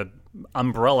sort of a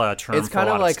umbrella term. It's kind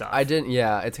for a of lot like stuff.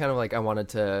 it's kind of like I wanted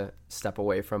to step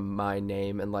away from my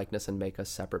name and likeness and make a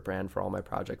separate brand for all my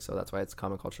projects. So that's why it's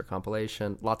Common Culture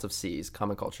Compilation. Lots of C's.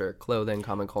 Common culture clothing,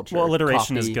 common culture. Well,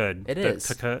 alliteration coffee. is good. It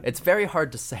is. It's very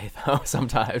hard to say though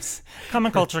sometimes.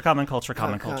 Common culture, common culture,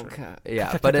 common culture.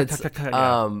 Yeah, but it's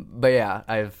but yeah,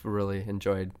 I've really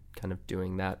enjoyed kind of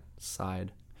doing that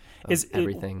side of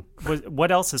everything.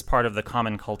 What else is part of the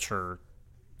common culture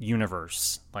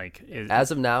universe? Like,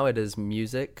 as of now, it is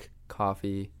music,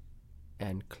 coffee,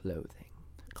 and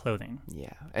clothing.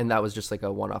 Yeah, and that was just like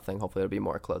a one-off thing. Hopefully, there'll be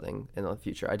more clothing in the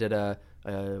future. I did a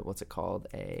what's it called?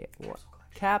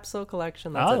 Capsule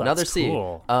collection. That's another C.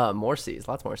 Cool. More C's.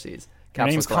 Lots more C's. Your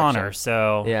name's collection. Connor,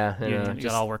 so yeah, you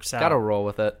got all works out. Gotta roll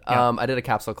with it. Yeah. I did a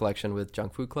capsule collection with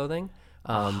junk food clothing.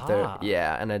 And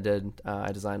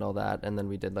I designed all that, and then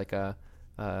we did like a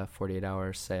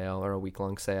 48-hour sale or a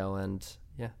week-long sale, and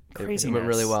it went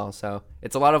really well. So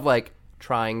it's a lot of like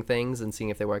trying things and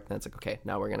seeing if they work. Then it's like, okay,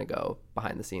 now we're gonna go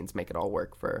behind the scenes, make it all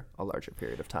work for a larger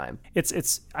period of time.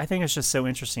 It's I think it's just so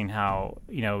interesting how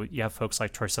you have folks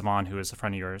like Troy Sivan, who is a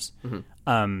friend of yours,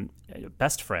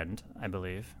 best friend, I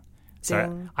believe.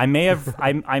 So I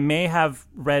may have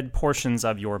read portions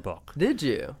of your book. Did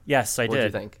you? Yes, I did. What did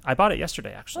you think? I bought it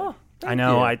yesterday, actually. Oh, I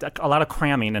know. A lot of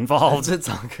cramming involved. It's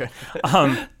all good.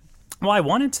 Well, I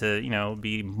wanted to,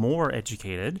 be more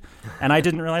educated, and I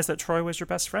didn't realize that Troy was your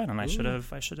best friend, and I should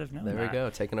have known that. There we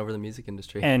go, taking over the music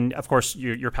industry. And of course,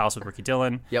 your pals with Ricky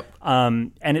Dillon. Yep.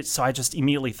 So I just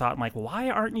immediately thought, like,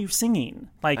 why aren't you singing?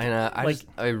 Like, I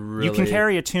really you can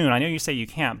carry a tune. I know you say you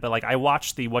can't, but like, I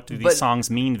watched the "What Do These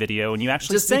Songs Mean" video, and you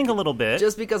actually sang a little bit.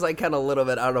 Just because I can a little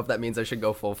bit, I don't know if that means I should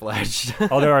go full fledged.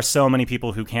 Oh, there are so many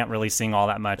people who can't really sing all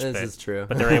that much. This is true,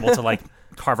 but they're able to like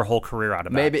carve a whole career out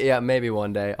of that. Maybe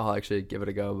one day I'll actually give it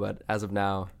a go, but as of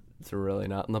now, it's really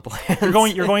not in the plans.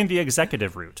 You're going the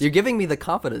executive route. You're giving me the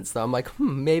confidence, though. I'm like,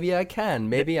 maybe I can.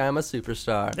 Maybe I'm a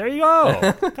superstar. There you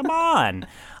go. Come on.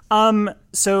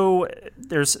 So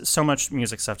there's so much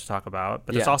music stuff to talk about,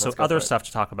 but there's also other stuff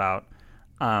to talk about,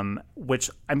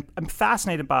 which I'm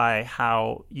fascinated by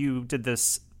how you did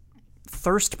this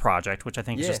Thirst project, which I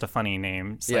think is just a funny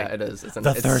name. It's it is.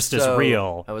 The thirst is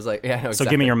real. I was like, yeah, no, exactly. So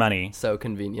give me your money. So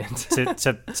convenient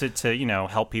to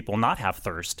help people not have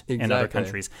thirst in other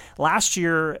countries. Last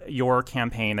year, your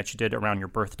campaign that you did around your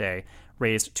birthday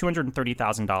raised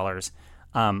 $230,000.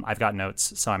 I've got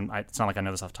notes, so it's not like I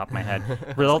know this off the top of my head.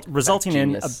 Resulting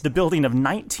in the building of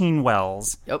 19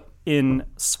 wells in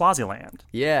Swaziland.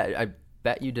 Yeah, I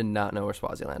bet you did not know where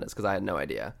Swaziland is because I had no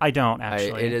idea. I don't,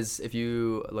 actually. It is, if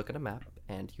you look at a map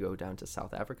and you go down to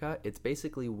South Africa, it's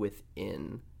basically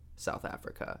within South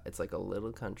Africa. It's like a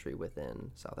little country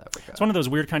within South Africa. It's one of those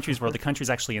weird countries where the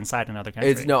country's actually inside another country.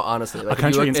 Honestly. Like a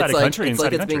country inside a country it's inside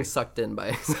like a it's country. being sucked in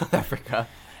by South Africa.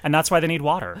 And that's why they need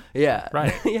water. Yeah.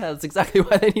 Right. Yeah, that's exactly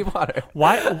why they need water.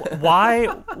 Why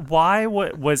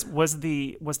was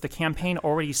the campaign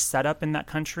already set up in that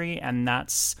country, and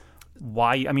that's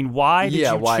why? I mean, why did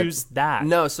you choose that?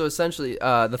 No, so essentially,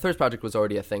 the Thirst Project was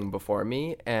already a thing before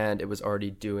me, and it was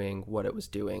already doing what it was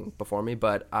doing before me.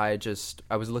 But I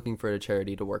was looking for a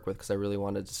charity to work with because I really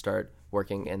wanted to start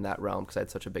working in that realm because I had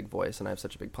such a big voice and I have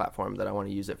such a big platform that I want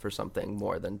to use it for something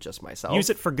more than just myself. Use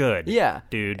it for good. Yeah.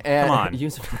 Dude, and come on.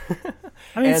 Use it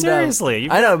I mean,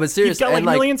 seriously. I know, but seriously. You've got like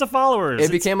millions of followers.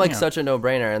 It became like such a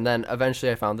no-brainer. And then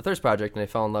eventually I found the Thirst Project and I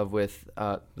fell in love with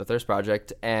the Thirst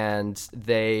Project. And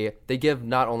they give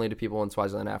not only to people in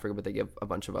Swaziland, Africa, but they give a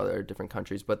bunch of other different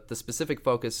countries. But the specific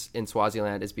focus in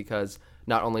Swaziland is because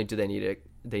not only do they need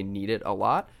it a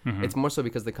lot, it's more so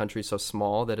because the country is so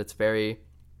small that it's very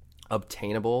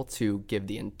obtainable to give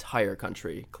the entire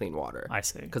country clean water. I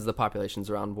see. Because the population's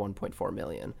around 1.4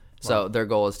 million. So their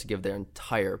goal is to give their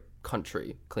entire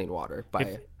country clean water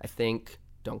by, I think,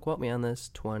 don't quote me on this,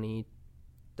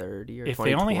 2030 or 2020. If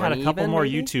they only had a couple more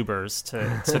maybe?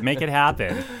 YouTubers to make it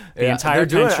happen, the they're entire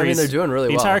doing really well. The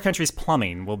entire country's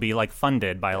plumbing will be like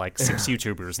funded by like 6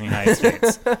 YouTubers in the United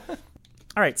States.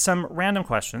 All right, some random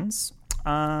questions.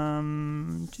 How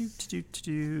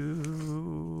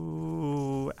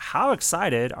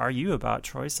excited are you about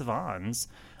Troy Sivan's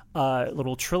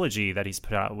little trilogy that he's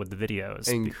put out with the videos?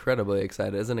 Incredibly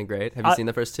excited. Isn't it great? Have you seen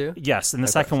the first two? Yes, and the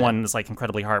second one is like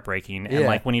incredibly heartbreaking. And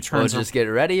like when he turns, just get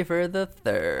ready for the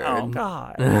third. Oh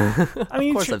God! I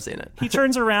mean, of course I've seen it. He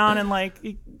turns around and like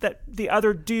that the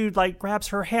other dude like grabs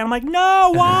her hand. I'm like,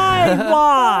 no,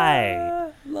 why?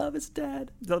 Love is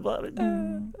dead. No,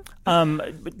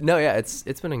 yeah,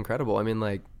 it's been incredible. I mean,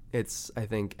 like, it's, I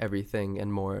think, everything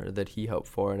and more that he hoped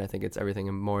for, and I think it's everything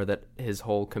and more that his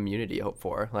whole community hoped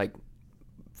for. Like,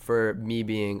 for me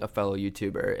being a fellow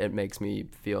YouTuber, it makes me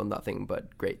feel nothing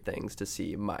but great things to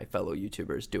see my fellow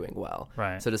YouTubers doing well.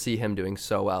 Right. So to see him doing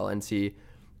so well and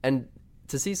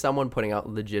to see someone putting out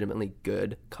legitimately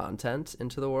good content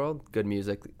into the world, good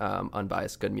music,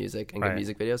 unbiased good music, and good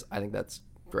music videos, I think that's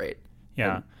great.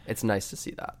 Yeah. And it's nice to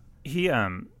see that.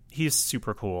 He's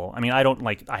super cool. I mean,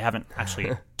 I haven't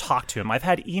actually talked to him. I've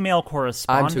had email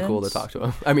correspondence. I'm too cool to talk to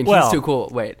him. I mean, Well, he's too cool.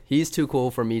 Wait, he's too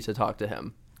cool for me to talk to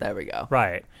him. There we go.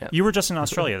 Right. Yeah. You were just in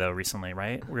Australia, though, recently,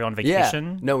 right? Were you on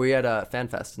vacation? Yeah. No, we had a fan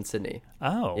fest in Sydney.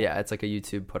 Oh. Yeah, it's like a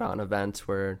YouTube put on event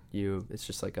where it's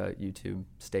just like a YouTube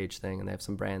stage thing, and they have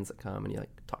some brands that come and you like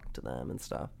talk to them and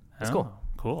stuff. It's cool.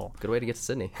 Cool. Good way to get to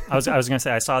Sydney. I was going to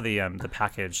say, I saw the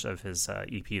package of his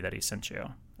EP that he sent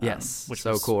you. Yes. Which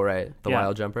so was cool, right? The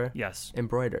wild jumper? Yes.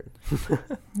 Embroidered.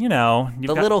 You know.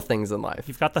 The little things in life.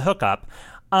 You've got the hookup.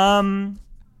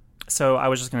 So I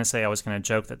was just going to say, I was going to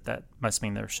joke that must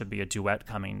mean there should be a duet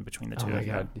coming between the two of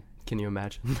you. God. Can you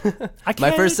imagine? I My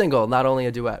can't. first single, not only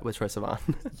a duet with Troye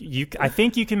Sivan. I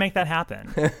think you can make that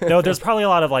happen. Though there's probably a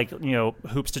lot of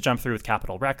hoops to jump through with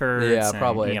Capitol Records. Yeah, and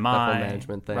probably. EMI, The whole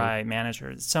management thing. Right,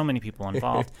 managers. So many people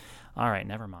involved. All right,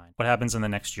 never mind. What happens in the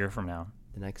next year from now?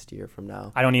 The next year from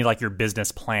now. I don't need your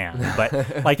business plan, but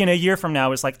in a year from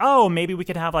now, it's maybe we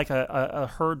could have a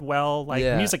Heard Well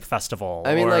music festival.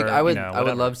 I mean, or, I would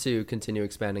whatever. love to continue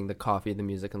expanding the coffee, the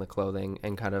music, and the clothing,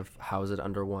 and kind of house it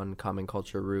under one common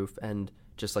culture roof, and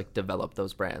just develop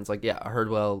those brands. A Heard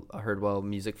Well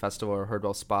music festival or a Heard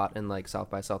Well spot in South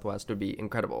by Southwest would be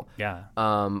incredible. Yeah.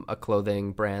 A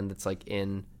clothing brand that's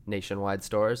in nationwide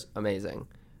stores, amazing.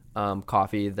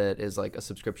 Coffee that is a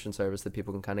subscription service that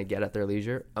people can kind of get at their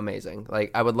leisure, amazing.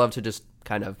 I would love to just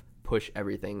kind of push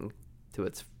everything to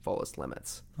its fullest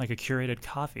limits. Like a curated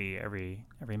coffee every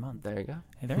month. There you go.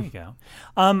 Hey, there you go.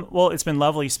 Well, it's been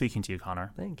lovely speaking to you,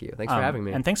 Connor. Thank you. Thanks for having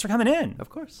me. And thanks for coming in. Of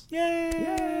course. Yay!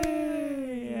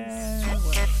 Yay!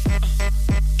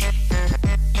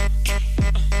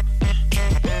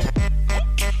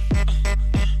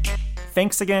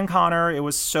 Thanks again, Connor. It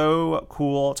was so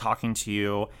cool talking to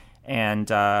you, and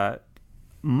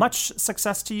much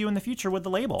success to you in the future with the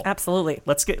label. Absolutely.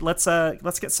 Let's get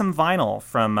some vinyl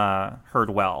from Heard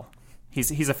Well.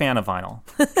 He's a fan of vinyl.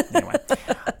 Anyway,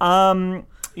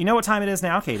 you know what time it is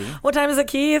now, Katie? What time is it,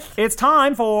 Keith? It's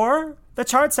time for the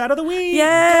chart set of the week.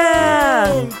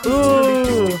 Yeah!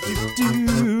 Ooh.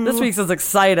 This week's is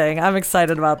exciting. I'm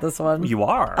excited about this one. You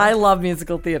are. I love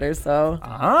musical theater, so.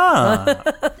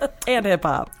 And hip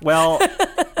hop. Well,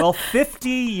 50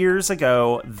 years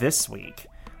ago this week,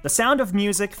 The Sound of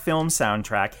Music film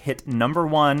soundtrack hit number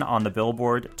 1 on the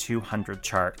Billboard 200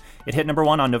 chart. It hit number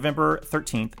 1 on November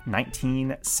 13th,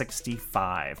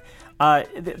 1965.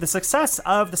 The success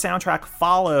of the soundtrack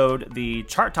followed the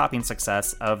chart-topping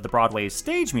success of the Broadway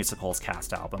stage musical's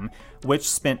cast album, which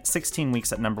spent 16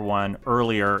 weeks at number 1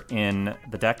 earlier in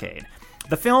the decade.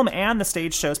 The film and the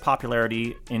stage show's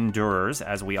popularity endures,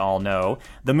 as we all know.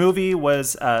 The movie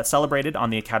was celebrated on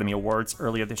the Academy Awards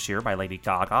earlier this year by Lady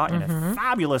Gaga in a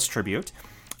fabulous tribute.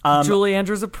 Julie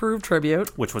Andrews approved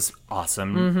tribute, which was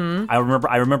awesome. I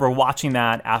remember watching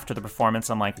that after the performance.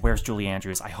 I'm like, "Where's Julie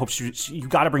Andrews? I hope you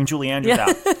got to bring Julie Andrews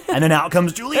out." And then out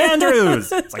comes Julie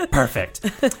Andrews. It's perfect.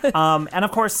 And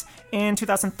of course, in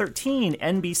 2013,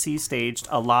 NBC staged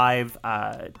a live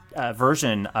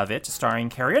version of it, starring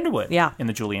Carrie Underwood in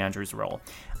the Julie Andrews role.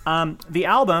 The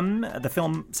album, the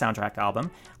film soundtrack album,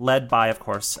 led by, of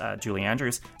course, Julie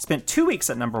Andrews, spent 2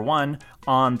 weeks at number 1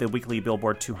 on the weekly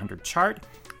Billboard 200 chart,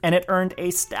 and it earned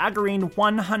a staggering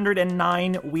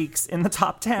 109 weeks in the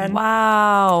top 10.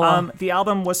 Wow. The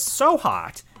album was so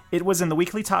hot, it was in the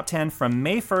weekly top 10 from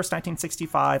May 1st,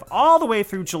 1965, all the way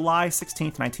through July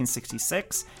 16th,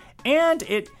 1966, and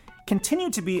it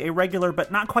continued to be a regular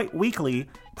but not quite weekly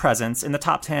presence in the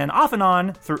top 10 off and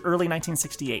on through early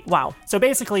 1968. Wow. So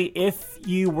basically, if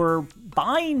you were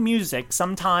buying music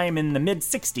sometime in the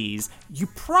mid-60s, you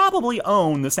probably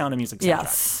own the Sound of Music soundtrack.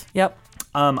 Yes. Yep.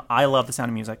 I love the Sound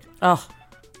of Music. Oh.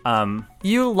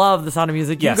 You love the Sound of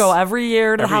Music. Yes. You go every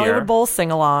year to the Hollywood year. Bowl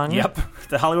sing-along. Yep.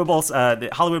 The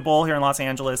Hollywood Bowl here in Los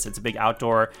Angeles, it's a big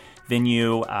outdoor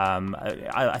venue.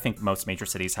 I think most major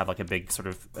cities have a big sort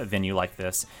of venue like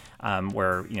this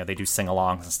where they do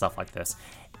sing-alongs and stuff like this.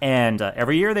 And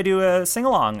every year they do a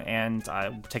sing-along, and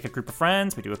take a group of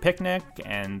friends, we do a picnic,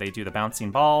 and they do the bouncing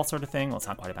ball sort of thing. Well, it's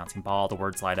not quite a bouncing ball, the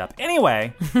words light up.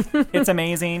 Anyway, it's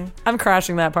amazing. I'm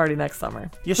crashing that party next summer.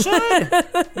 You should.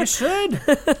 You should.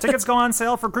 Tickets go on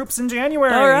sale for groups in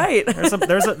January. All right.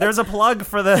 There's a plug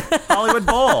for the Hollywood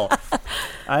Bowl.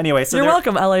 Anyway, so you're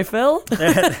welcome, LA Phil.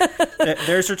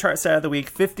 There's your chart stat of the week.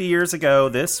 50 years ago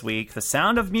this week, the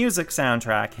Sound of Music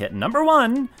soundtrack hit number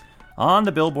 1 on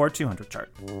the Billboard 200 chart.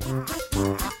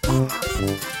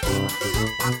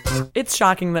 It's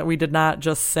shocking that we did not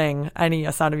just sing any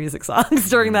Sound of Music songs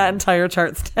during that entire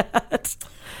chart stat.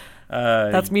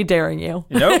 That's me daring you.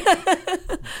 Nope.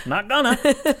 Not gonna.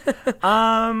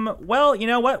 Well, you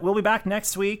know what? We'll be back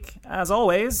next week, as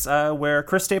always, where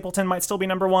Chris Stapleton might still be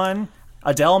number 1.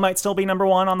 Adele might still be number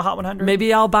 1 on the Hot 100.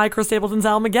 Maybe I'll buy Chris Stapleton's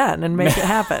album again and make it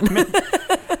happen.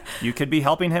 You could be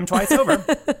helping him twice over.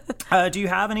 Do you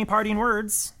have any parting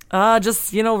words?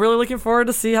 Just, really looking forward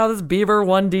to see how this Bieber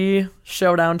 1D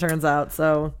showdown turns out.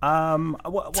 So,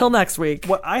 till next week.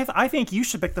 I think you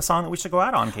should pick the song that we should go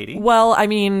out on, Katie. Well, I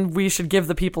mean, we should give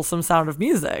the people some Sound of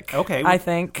Music. Okay. I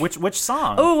think. Which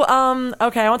song? Oh,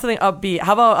 okay. I want something upbeat.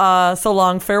 How about So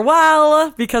Long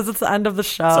Farewell? Because it's the end of the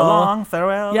show. So long,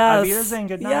 farewell. Yes. Auf Wiedersehen,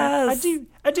 good night. Yes.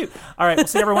 Adieu. All right, we'll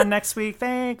see everyone next week.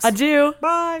 Thanks. Adieu.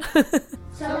 Bye.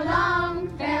 So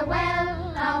long,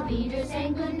 farewell, Auf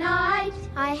Wiedersehen, good night.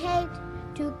 I hate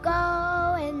to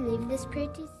go and leave this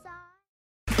pretty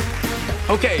sight.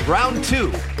 Okay, round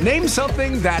 2. Name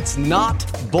something that's not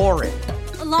boring.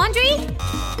 A laundry?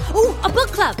 Ooh, a book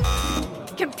club.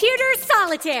 Computer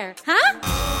solitaire, huh?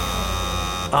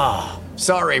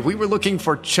 Sorry, we were looking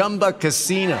for Chumba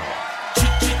Casino.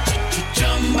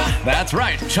 That's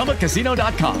right.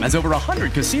 ChumbaCasino.com has over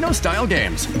 100 casino-style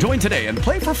games. Join today and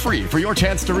play for free for your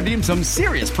chance to redeem some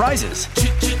serious prizes.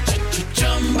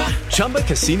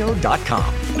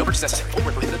 ChumbaCasino.com. No purchase necessary. Void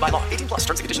where prohibited by law. 18+ terms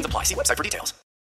and conditions apply. See website for details.